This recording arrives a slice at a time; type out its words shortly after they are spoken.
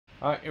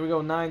All right, here we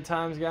go. 9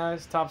 times,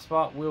 guys. Top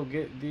spot will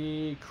get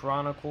the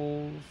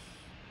Chronicles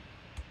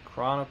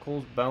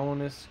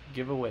bonus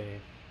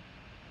giveaway.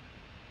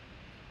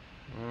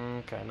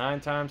 Okay, 9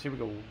 times. Here we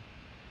go.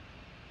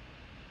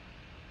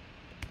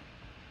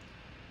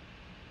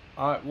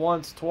 All right,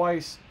 once,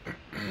 twice.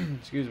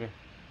 Excuse me.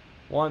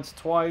 Once,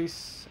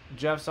 twice.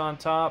 Jeff's on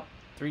top.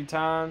 3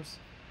 times.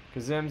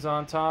 Kazim's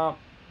on top.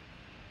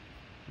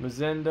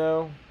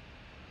 Mazendo.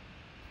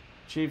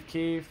 Chief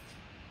Keef.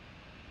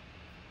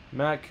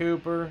 Matt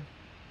Cooper.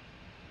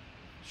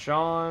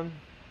 Sean.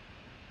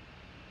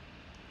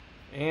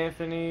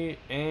 Anthony.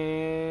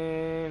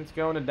 And it's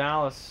going to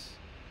Dallas.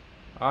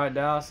 Alright,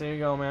 Dallas, there you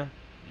go, man.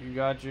 You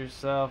got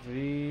yourself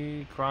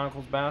the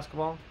Chronicles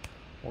basketball.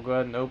 We'll go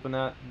ahead and open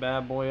that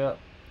bad boy up.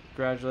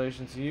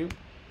 Congratulations to you.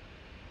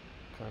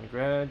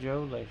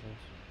 Congratulations.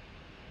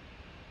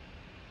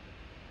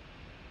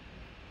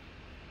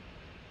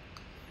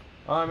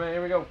 Alright, man,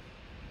 here we go.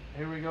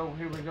 Here we go,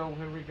 here we go,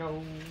 here we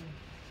go.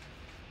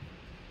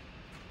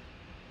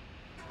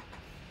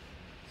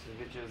 So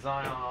get you a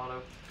Zion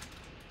auto.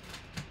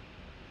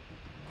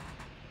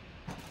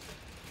 Have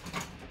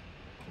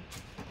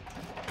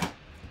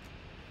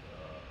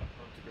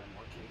to grab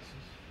more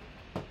cases.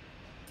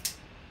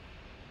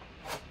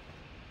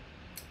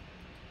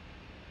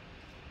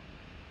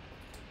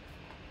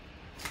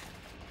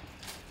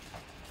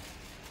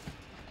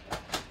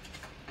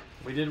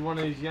 We did one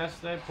of these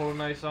yesterday, pulled a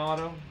nice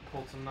auto,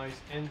 pulled some nice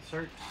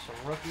inserts, some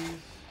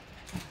rookies.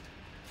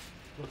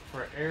 Look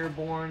for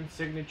airborne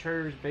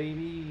signatures,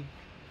 baby.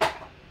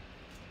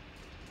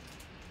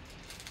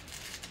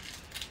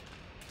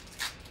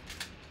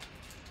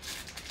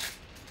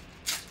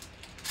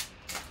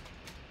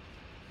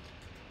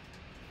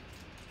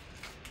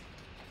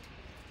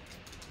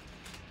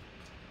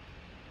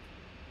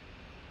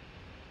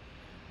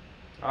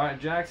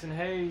 Alright, Jackson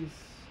Hayes,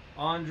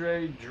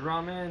 Andre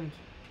Drummond,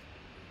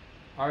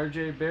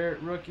 RJ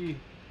Barrett rookie,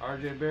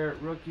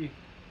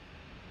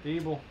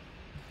 Feeble.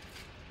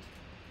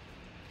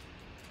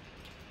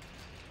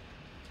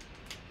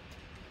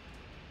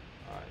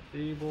 Alright,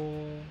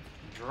 Feeble,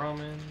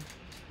 Drummond,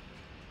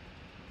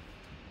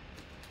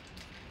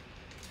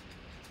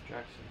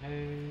 Jackson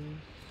Hayes,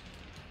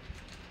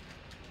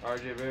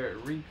 RJ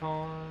Barrett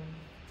Recon,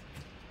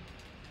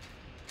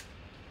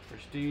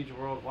 Prestige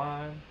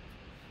Worldwide.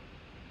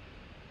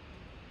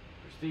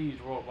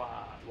 Prestige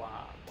Worldwide, wide.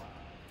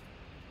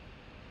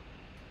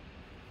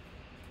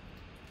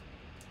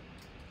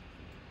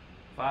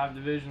 5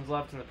 divisions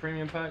left in the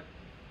premium pack.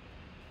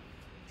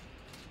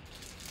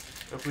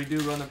 If we do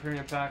run the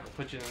premium pack, we'll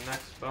put you in the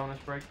next bonus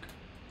break.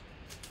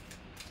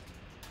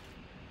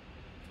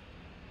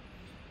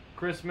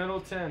 Chris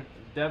Middleton,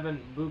 Devin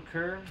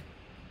Booker,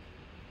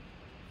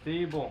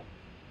 Feeble,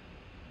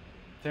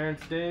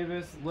 Terrence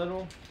Davis,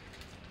 Little.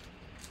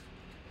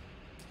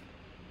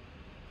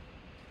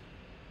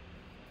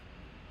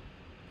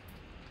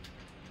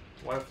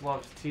 Wife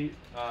loves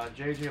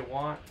JJ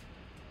Watt.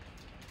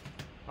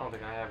 I don't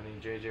think I have any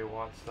JJ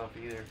Watt stuff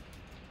either.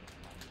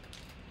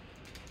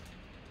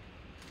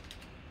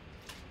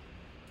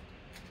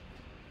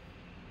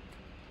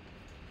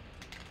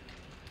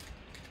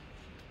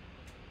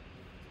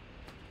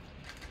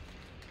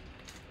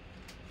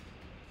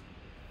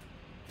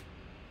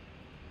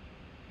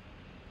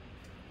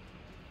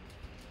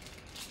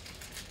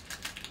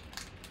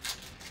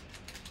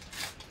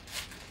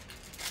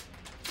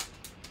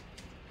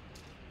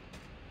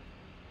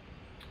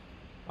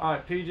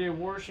 Alright, PJ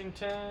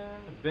Washington,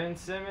 Ben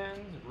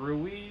Simmons,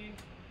 Rui,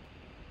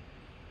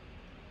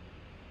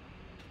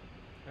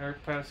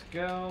 Eric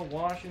Pascal,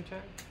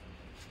 Washington.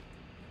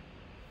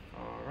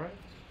 Alright.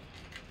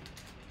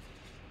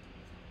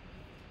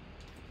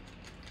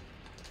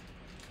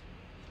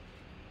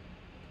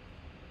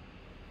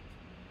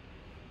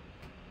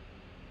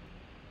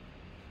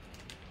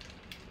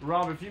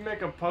 Rob, if you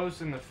make a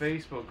post in the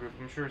Facebook group,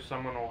 I'm sure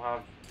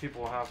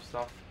people will have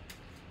stuff.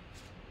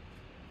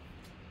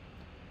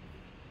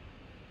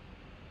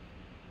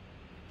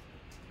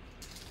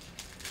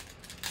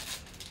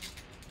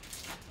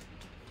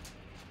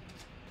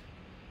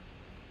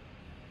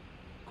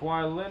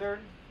 Kawhi Leonard,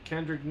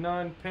 Kendrick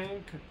Nunn,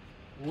 Pink,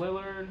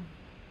 Lillard,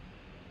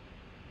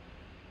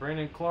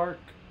 Brandon Clark,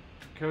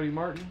 Cody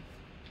Martin.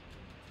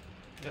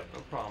 Yep, no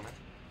problem, man.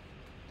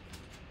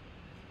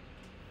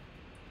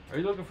 Are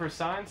you looking for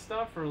signed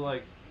stuff or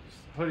like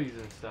hoodies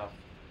and stuff?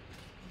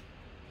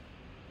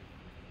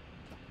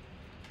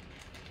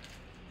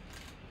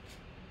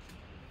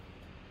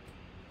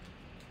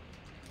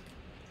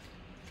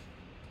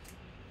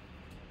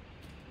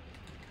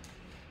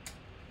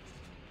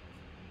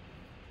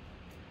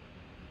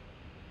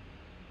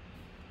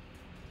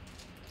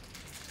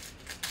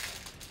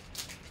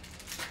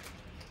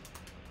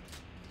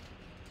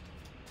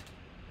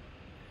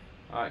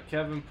 Alright,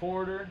 Kevin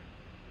Porter,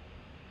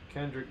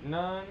 Kendrick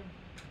Nunn,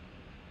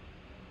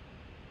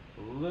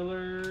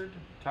 Lillard,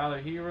 Tyler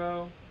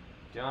Hero,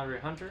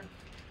 DeAndre Hunter,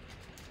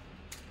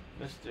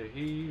 Mr.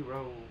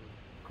 Hero,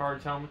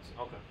 cards, helmets.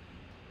 Okay.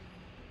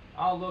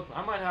 I'll look.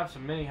 I might have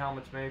some mini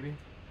helmets maybe.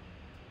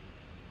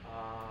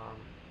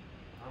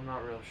 I'm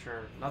not real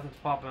sure. Nothing's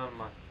popping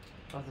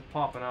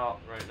out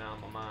right now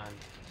in my mind,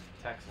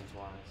 Texans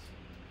wise.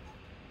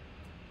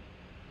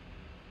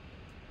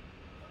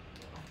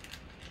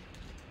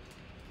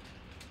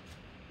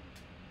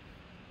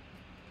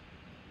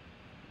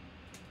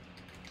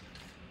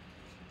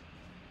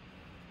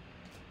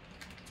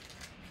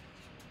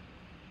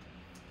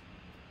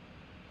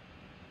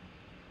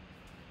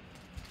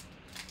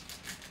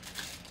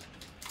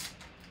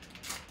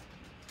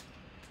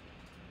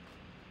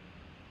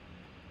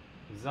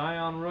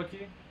 Zion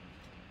rookie,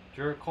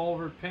 Jared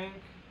Culver pink,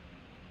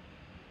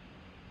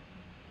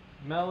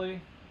 Melly,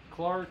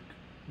 Clark,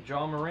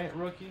 John Morant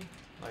rookie,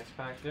 nice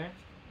pack there.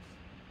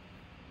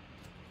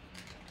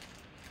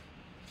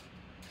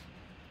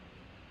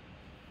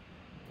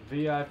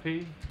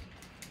 VIP,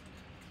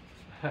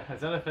 is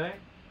that a thing?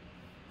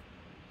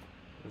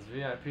 Is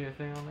VIP a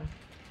thing on there?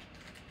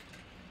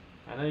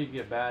 I know you can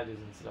get badges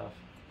and stuff.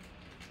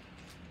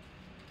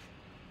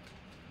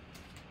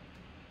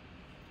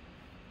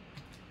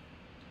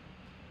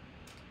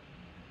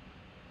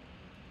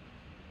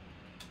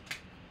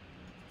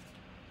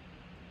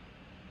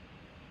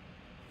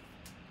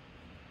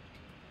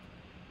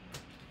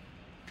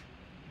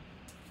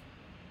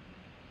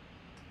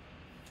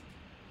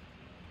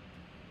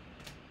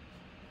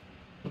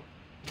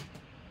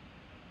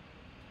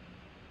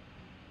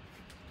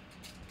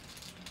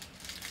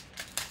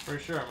 For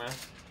sure, man.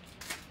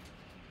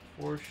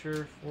 For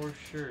sure, for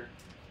sure.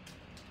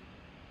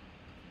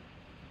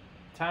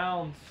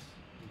 Towns,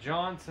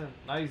 Johnson,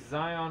 nice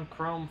Zion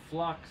Chrome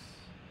Flux.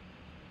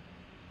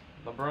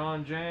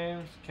 LeBron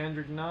James,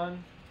 Kendrick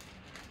Nunn.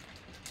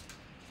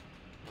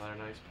 Another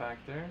nice pack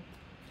there.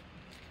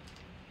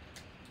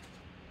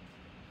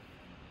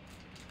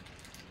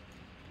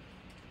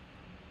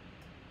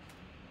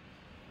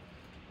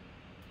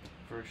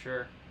 For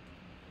sure.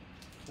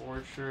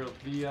 For sure,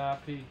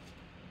 VIP.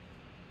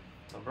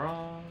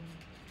 LeBron,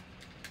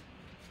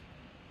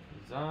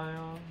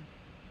 Zion,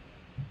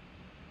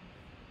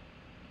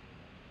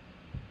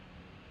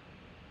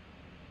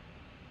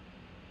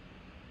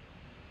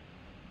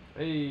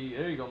 hey,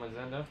 there you go,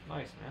 Mazenda.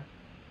 Nice, man.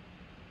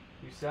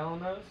 You selling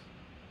those?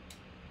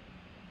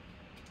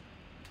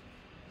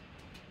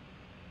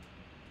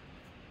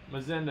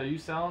 Mazenda, you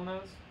selling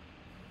those?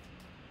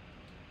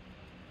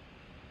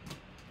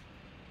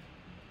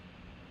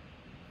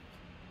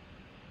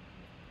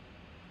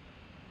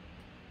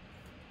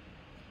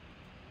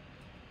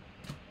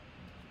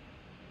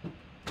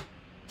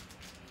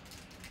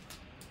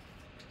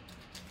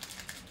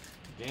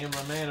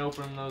 Gambling man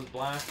opening those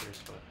blasters,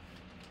 but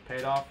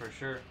paid off for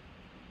sure.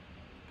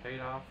 Paid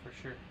off for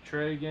sure.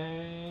 Trey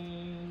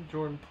Gang,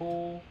 Jordan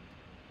Poole,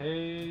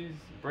 Hayes,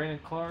 Brandon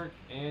Clark,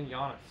 and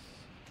Giannis.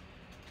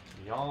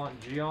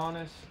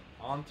 Giannis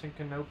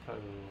Antetokounmpo.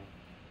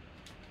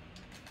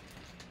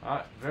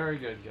 Alright, very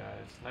good,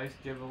 guys. Nice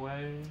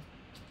giveaway.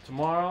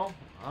 Tomorrow,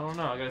 I don't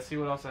know. I gotta see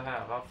what else I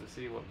have. I'll have to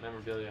see what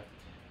memorabilia.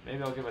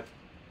 Maybe I'll give a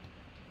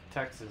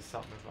Texas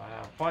something if I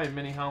have. Probably a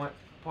mini helmet.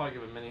 Probably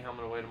give a mini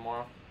helmet away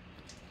tomorrow.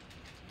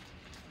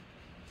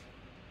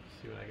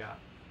 See what I got.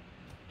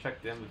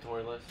 Check the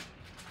inventory list.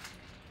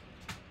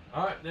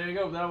 Alright, there you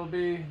go.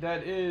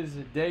 That is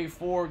day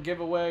 4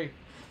 giveaway.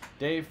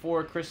 Day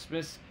 4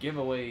 Christmas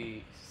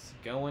giveaways.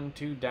 Going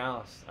to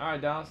Dallas.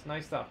 Alright, Dallas.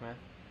 Nice stuff, man.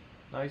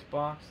 Nice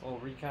box. A little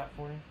recap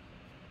for you.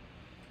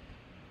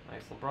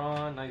 Nice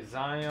LeBron. Nice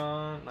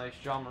Zion. Nice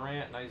John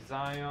Morant. Nice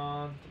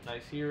Zion.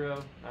 Nice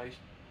Hero. Nice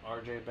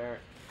RJ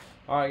Barrett.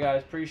 Alright,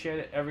 guys. Appreciate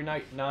it. Every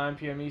night, 9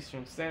 p.m.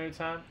 Eastern Standard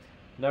Time.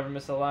 Never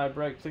miss a live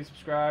break. Please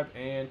subscribe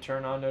and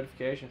turn on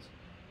notifications.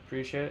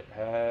 Appreciate it.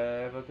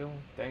 Have a good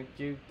one. Thank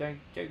you. Thank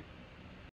you.